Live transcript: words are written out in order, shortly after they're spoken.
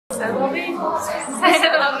C'est la vie.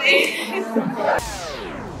 C'est la vie.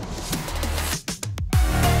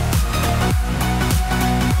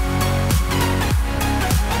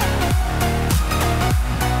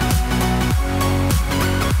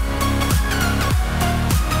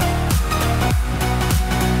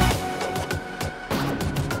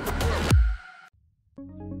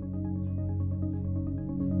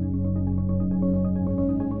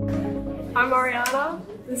 I'm Oriana,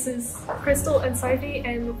 this is Crystal and Sophie,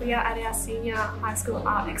 and we are at our senior high school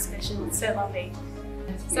art exhibition, C'est la vie.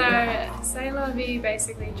 So, C'est la vie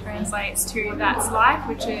basically translates to That's Life,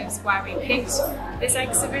 which is why we picked this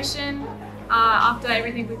exhibition. After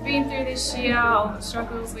everything we've been through this year, all the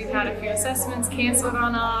struggles, we've had a few assessments cancelled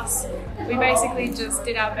on us. We basically just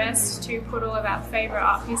did our best to put all of our favourite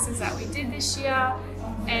art pieces that we did this year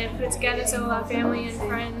and put it together so all our family and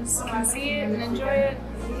friends can see it and enjoy it.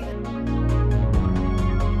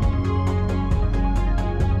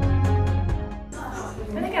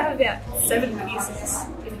 I think I have about 7 pieces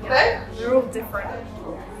in here. They're all different.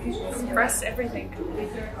 Express everything.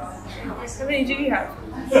 How many do you have?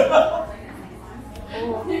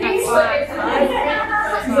 Oh, that's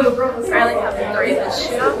 5. Little brothers. I only have 3 this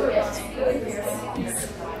year.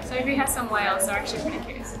 Sophie has some whales, they're actually pretty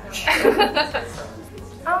cute.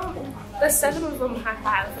 The 7 of them I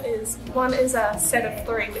have is, one is a set of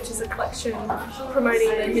 3, which is a collection promoting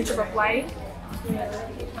the Hinchinbrook way.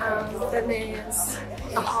 Then there's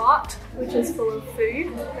a heart, which is full of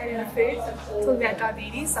food, made out of food, talking about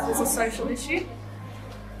diabetes, that was a social issue.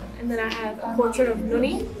 And then I have a portrait of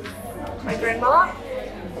Nuni, my grandmother,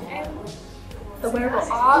 and the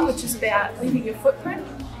wearable art, which is about leaving your footprint,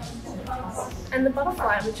 and the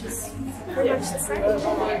butterfly, which is pretty much the same.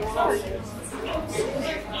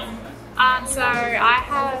 So I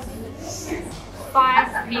have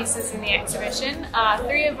 5 pieces in the exhibition.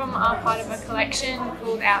 3 of them are part of a collection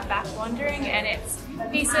called Outback Wandering, and it's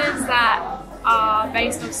pieces that are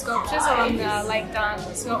based on sculptures along the Lake Dunn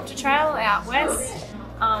Sculpture Trail out west,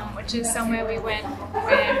 which is somewhere we went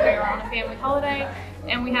when we were on a family holiday,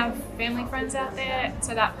 and we have family friends out there,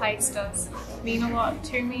 so that place does mean a lot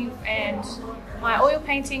to me. And my oil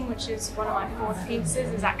painting, which is one of my 4th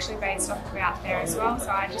pieces, is actually based off of out there as well, so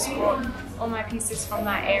I just brought all my pieces from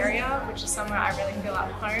that area, which is somewhere I really feel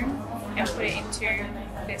at home, and put it into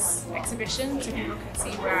this exhibition so people can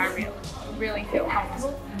see where I really feel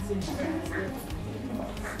comfortable.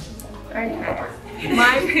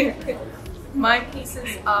 Okay, my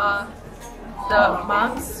pieces are the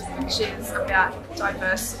mugs, which is about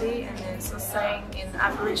diversity, and there's a saying in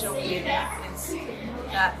Aboriginal beauty is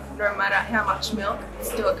that no matter how much milk, it's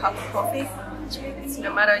still a cup of coffee, which means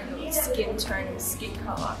no matter your skin tone and skin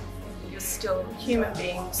colour, you're still a human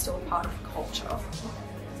being, you're still part of culture.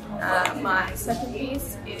 My 2nd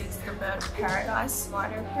piece is the Bird of Paradise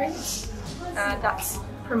lino print. That's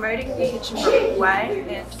promoting the Hinchinbrook way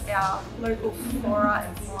and our local flora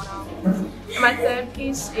and fauna. And my 3rd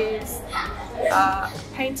piece is a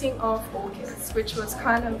painting of orchids, which was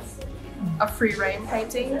kind of a free reign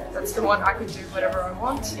painting. That's the one I could do whatever I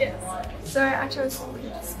want. Yes. So I chose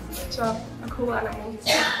orchids, which are a cool animal.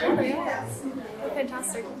 Really? Yeah.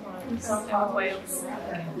 Fantastic. Whales.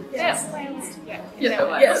 Yes. Whales. Yeah.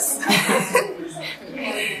 Yes.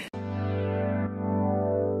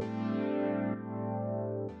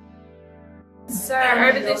 So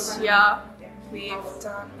over this year, we've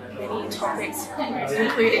done many topics,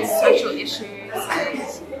 including social issues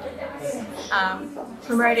and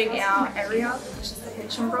promoting our area, which is the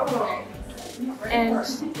Hinchinbrook. And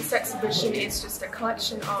this exhibition is just a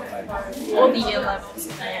collection of all the year levels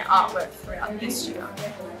and their artwork throughout this year.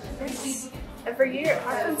 Every year it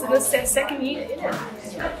happens, and it's their 2nd year in it.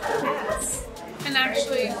 Yes. And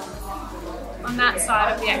actually, on that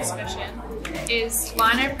side of the exhibition is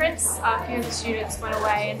lino prints. A few of the students went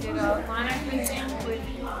away and did a lino printing with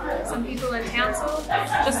some people in council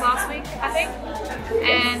just last week, I think.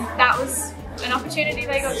 And that was an opportunity,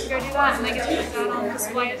 they got to go do that, and they get to put that on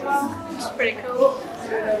display as well, which is pretty cool.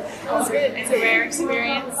 It's good. It's a rare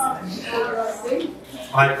experience.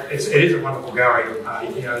 It is a wonderful gallery.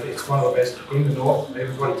 You know, it's one of the best in the north.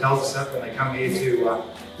 Everybody tells us that when they come here to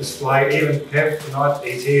display. Even Kev tonight,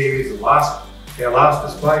 he's here. He's our last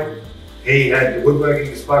display. He had the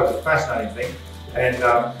woodworking display. It was a fascinating thing, and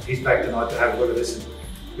he's back tonight to have a look at this.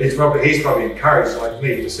 He's probably encouraged, like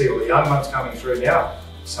me, to see all the young ones coming through now.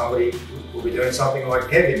 Somebody will be doing something like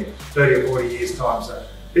Kev in 30 or 40 years' time. So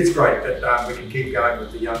it's great that we can keep going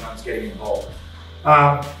with the young ones getting involved.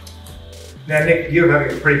 Now, Nick, you're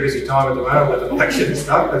having a pretty busy time at the moment with the election and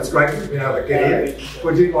stuff, but it's great that you've been able to get here.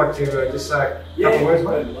 Would you like to just say a couple of words,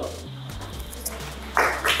 mate?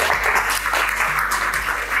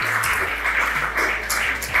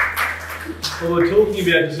 Well, we were talking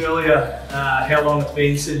about just earlier how long it's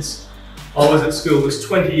been since I was at school. It was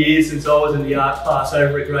 20 years since I was in the art class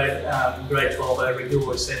over at grade 12 over at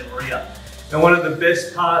Gilroy Santa Maria. And one of the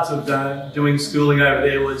best parts of doing schooling over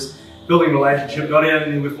there was building a relationship not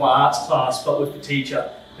only with my arts class but with the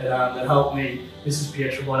teacher that helped me, Mrs.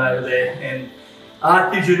 Pietrobon over there. And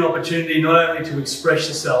art gives you an opportunity not only to express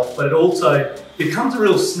yourself, but it also becomes a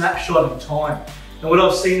real snapshot in time. And what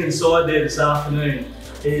I've seen inside there this afternoon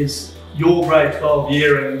is your grade 12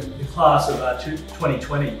 year and the class of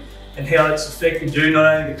 2020 and how it's affected you, not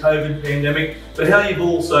only the COVID pandemic, but how you've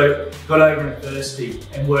also got over adversity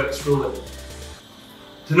and worked through it.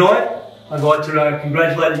 Tonight, I'd like to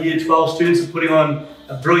congratulate the Year 12 students for putting on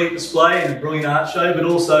a brilliant display and a brilliant art show, but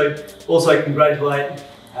also congratulate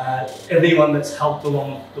everyone that's helped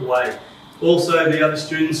along the way. Also, the other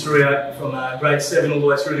students throughout from grade 7 all the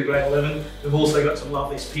way through to grade 11, have also got some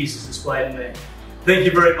lovely pieces displayed in there. Thank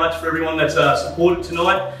you very much for everyone that's supported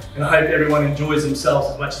tonight, and I hope everyone enjoys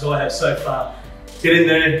themselves as much as I have so far. Get in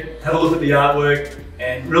there, have a look at the artwork,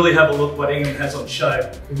 and really have a look at what Ingham has on show.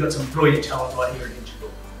 We've got some brilliant talent right here in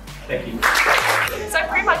Hinchinbrook. Thank you. So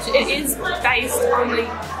pretty much it is based on the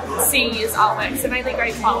seniors artwork, so mainly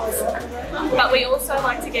grade 12s. But we also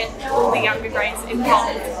like to get all the younger grades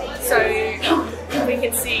involved, so we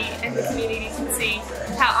can see and the community can see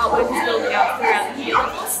how artwork is building up throughout the year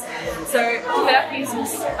levels. So our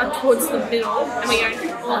pieces are towards the middle, and we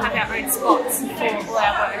all have our own spots for all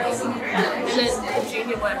our works. And then the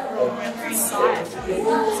junior work are all around the side.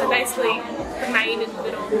 So basically the main in the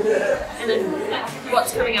middle, and then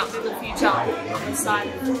what's coming up in the future on the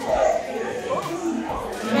side.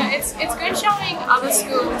 Yeah, it's good showing other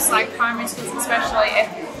schools, like primary schools especially, if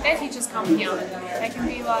their teachers come here, they can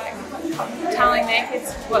be like telling their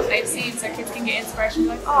kids what they've seen, so kids can get inspiration,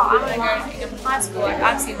 like, oh, I want to go to Ingham High School, like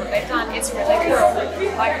I've seen what they've done, it's really cool,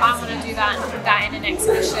 like I want to do that and put that in an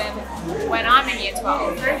exhibition when I'm in Year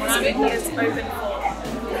 12. When I'm in Year, it's open for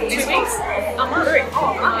 2 weeks? A month.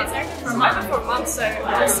 It's open for a month. For a month, so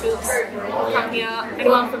other schools come here,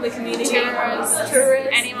 anyone from the community, tourists,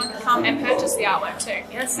 anyone can come and purchase the artwork too.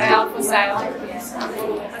 Yes, they are for sale.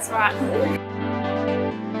 That's right.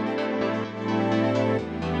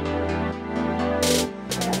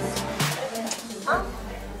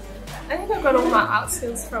 I think I got all my art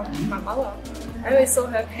skills from my mother. I always saw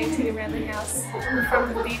her painting around the house,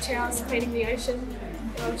 from the beach house, painting the ocean.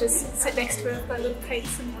 And I would just sit next to her with my little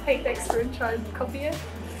paints and paint next to her and try and copy it.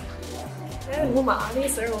 Yeah, and all my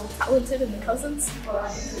aunties, they're all talented, and the cousins. I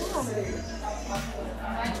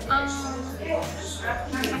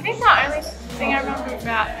think the only thing I remember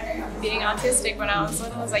about being artistic when I was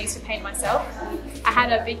little was I used to paint myself. I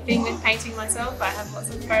had a big thing with painting myself. I have lots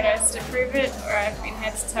of photos to prove it, or I've been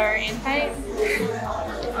head to toe in paint.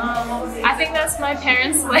 I think that's my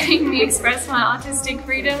parents letting me express my artistic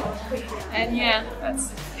freedom, and yeah,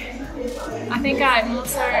 that's. I think I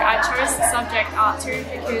chose the subject art too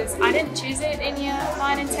because I didn't choose it in year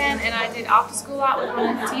 9 and 10, and I did after school art with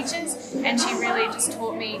one of the teachers, and she really just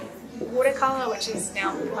taught me watercolour, which is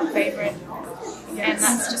now my favourite, and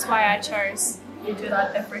that's just why I chose. You do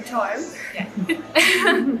that every time. Yeah.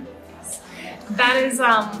 That is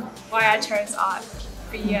why I chose art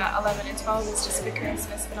for year 11 and 12, is just because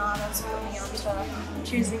Miss Bernardo was putting me on to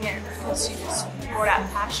choosing it because she just brought out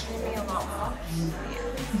passion in me a lot more. Yeah.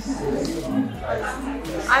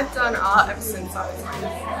 I've done art ever since I was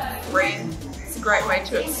like 3. It's a great way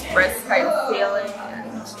to express how you're feeling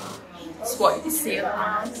and it's what you see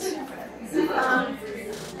around.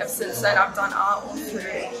 Ever since then I've done art all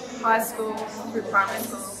through high school, through primary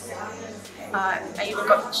school. I even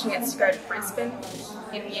got the chance to go to Brisbane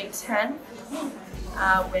in year 10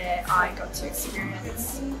 where I got to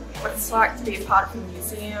experience what it's like to be a part of a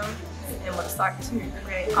museum and what it's like to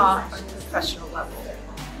create art on a professional level.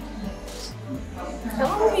 How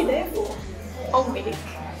long were you there for? A week.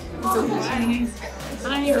 I don't even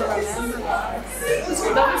remember.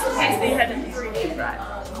 That was the case they had in 3D, right?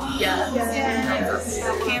 Yeah. The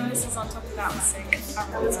canvases on top of that was sick.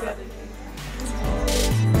 That was good.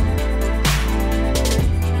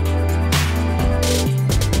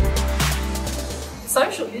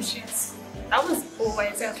 Social issues. That was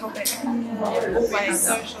always our topic. Always.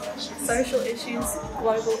 Social issues,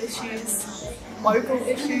 global issues, local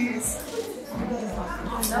issues.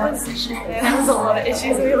 There was a lot of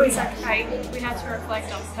issues we always had to paint. We had to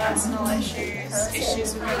reflect on personal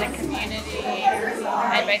issues within the community,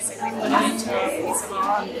 and basically put it into a piece of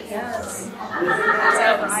art. Yes. So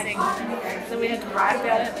writing. Then we had to write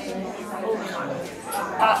about it all the time.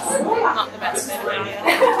 That's not the best bit about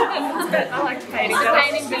it. I like painting. The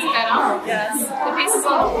painting bit's better. Yes. The pieces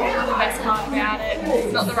on the wall are the best part. about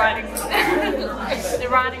it. Not the writing. The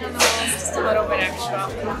writing on the wall is just a little bit extra.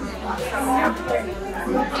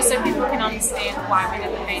 Just so people can understand why we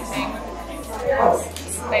did the painting.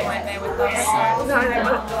 They weren't there with us, so No,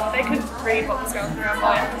 they couldn't read what was going through our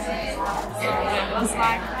mind. it was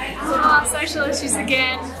like, oh, social issues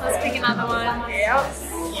again, let's pick another one. Yeah.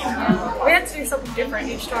 We had to do something different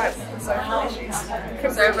each time with the social issues.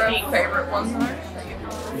 Is there a favourite one though?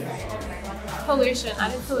 Pollution, I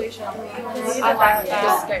did pollution. I like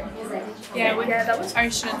that. Yeah, that was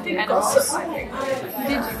ocean and gossip, I think.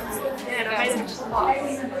 Did you? Yeah, and I made it a lot.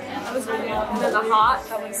 That was really good. And then the heart,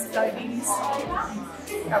 that was diabetes.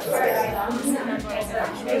 That was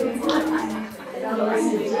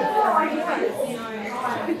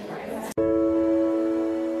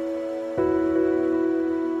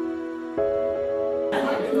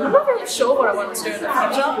I'm not really sure what I want to do in the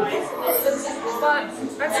future, but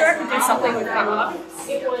I'm sure I could do something with that art.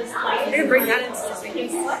 I can bring that into something.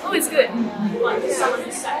 It's always good. You're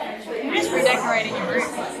just redecorating your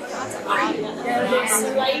room. That's art.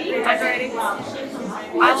 Redecorating.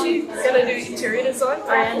 I'm actually going to do interior design. I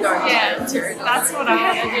am going to do interior design. That's what I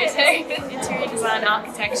want to do too. Interior design,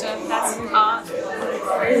 architecture, that's art.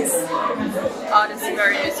 Art is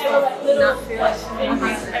very useful in that field.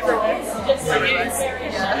 Everywhere.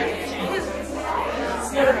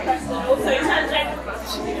 I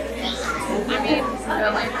mean,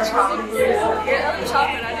 Early childhood. Yeah, early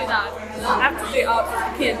childhood, I do that. I have to do art for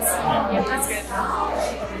the kids. Yeah, that's good.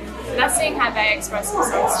 that's seeing how they express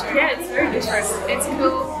themselves too. Yeah, it's very different. It's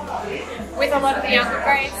cool. With a lot of the younger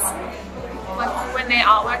grades, like when their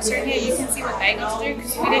artworks are in here, you can see what they got to do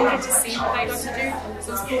because we didn't get to see what they got to do.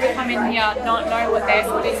 So it's cool to come in here, not know what they're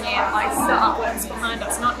putting in, like the artworks behind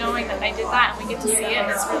us, not knowing that they did that, and we get to see it,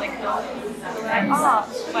 and it's really cool. Like, oh,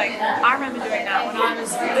 like I remember doing that when I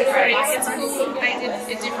was really grade. Like, it's cool. They did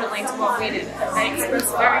it differently to what we did. They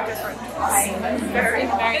expressed very different to us. Very,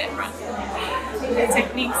 very different. The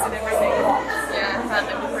techniques and everything. Yeah, how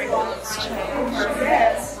the curriculums change.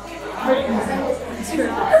 Yes. Even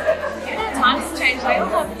our times have changed. They all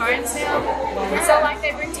have phones now. So like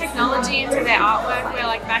they bring technology into their artwork where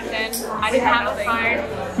like back then I didn't have a phone.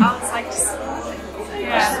 I was like just,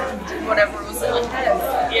 yeah. Whatever was in my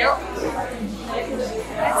head. Yep.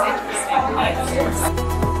 That's interesting.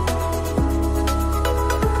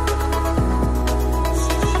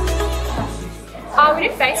 We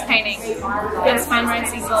did face painting. That's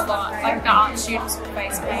fundraising a lot. Like the art students will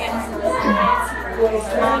face paint.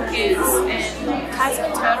 Markers and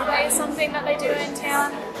Tasman Turtle Day is something that they do in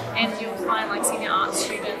town. And you'll find like senior art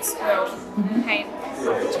students will paint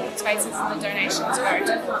children's faces and the donations go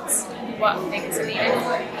towards what things are needed.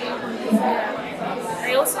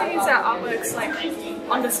 They also use our artworks like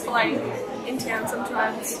on display in town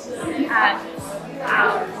sometimes at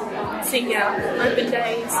senior open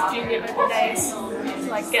days, junior open days.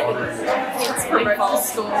 Like get the kids promote the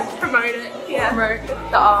school, promote it, promote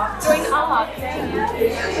the art, Doing art.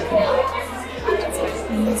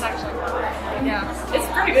 It's actually fun. yeah, it's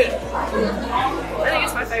pretty good. I think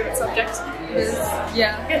it's my favourite subject.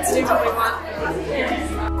 Yeah. Get to do what we want.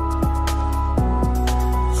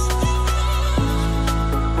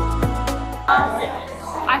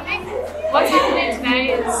 I think what's happening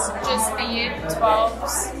today is just the year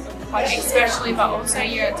 12s, like especially, but also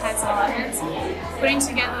year 10s and 11s, putting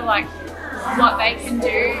together like what they can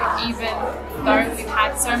do, even though we've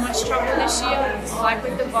had so much trouble this year. Like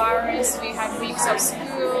with the virus, we had weeks of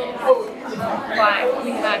school, like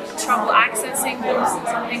we had trouble accessing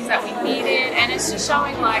some things that we needed, and it's just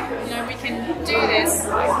showing like, you know, we can do this,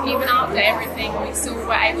 like, even after everything, we still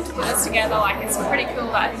were able to put this together. Like it's pretty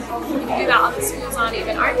cool that you can do that. Other schools aren't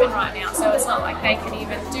even open right now, so it's not like they can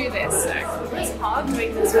even do this. So It's hard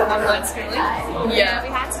doing this for online schooling. yeah, we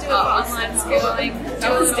had to do it for online schooling, do a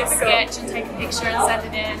little sketch and take a picture and send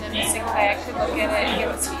it in, and Mr. Claire could look at it and give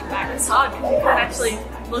us feedback. It's hard because you can't actually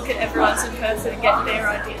look at everyone's in person and get their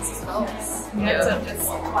ideas as well. You have to just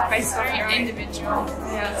face off your Very own. individual.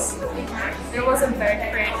 Yes. There wasn't very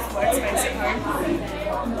creative workspace at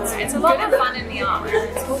home. It's a lot more fun in the art room.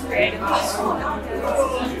 It's all creative.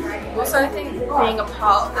 Also, I think being a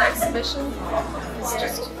part of the exhibition is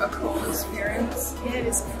just a cool experience. Yeah, it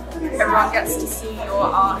is. Everyone gets to see your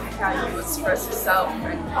art, how you express yourself,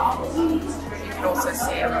 and you can also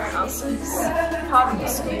see everyone else's part of the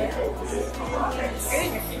school.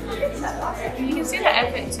 You can see the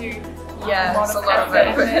effort too. Yeah, it's a lot of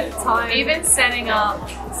effort. Time. Even setting up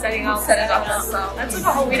yourself. That's like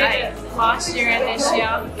a whole We day. did it last year and this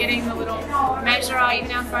year, getting the little measurer,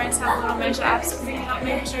 even our phones have little measure apps, putting it up,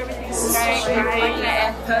 making sure everything's straight, like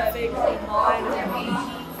that. Perfect, in line,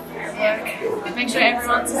 work. Make sure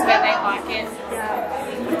everyone's as where they like it.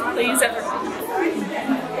 Please, everyone.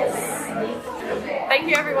 Thank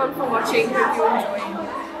you everyone for watching. Hope you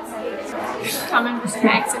enjoyed. Come and visit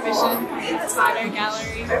the exhibition, TYTO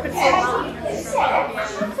Gallery. Open for a month.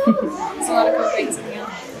 There's a lot of cool things in here.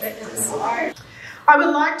 I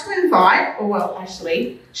would like to invite, or well,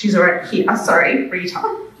 actually, she's already here, sorry, Rita.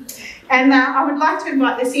 And I would like to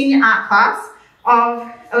invite the senior art class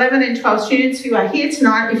of 11 and 12 students who are here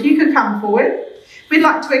tonight. If you could come forward. We'd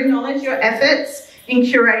like to acknowledge your efforts in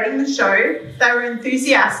curating the show. They were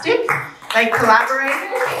enthusiastic, they collaborated.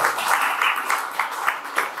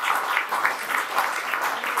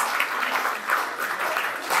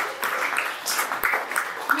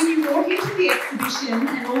 When you walk into the exhibition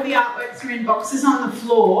and all the artworks are in boxes on the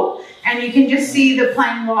floor and you can just see the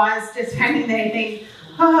plain wires just hanging there, you think,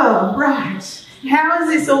 oh, right, how is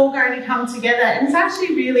this all going to come together? And it's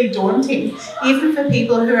actually really daunting, even for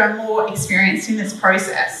people who are more experienced in this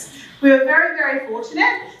process. We were very, very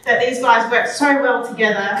fortunate that these guys worked so well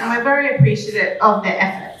together and we're very appreciative of their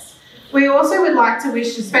efforts. We also would like to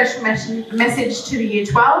wish a special message to the Year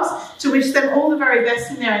 12s to wish them all the very best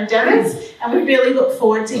in their endeavours, and we really look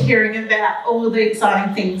forward to hearing about all of the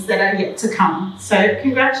exciting things that are yet to come. So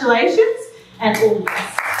congratulations and all the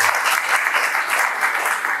best.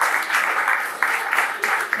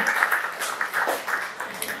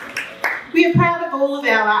 We are proud of all of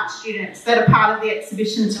our art students that are part of the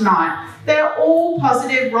exhibition tonight. They're all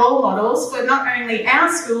positive role models for not only our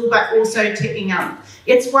school but also to Ingham.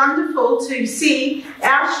 It's wonderful to see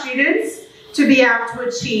our students to be able to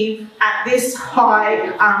achieve at this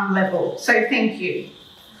high level. So thank you.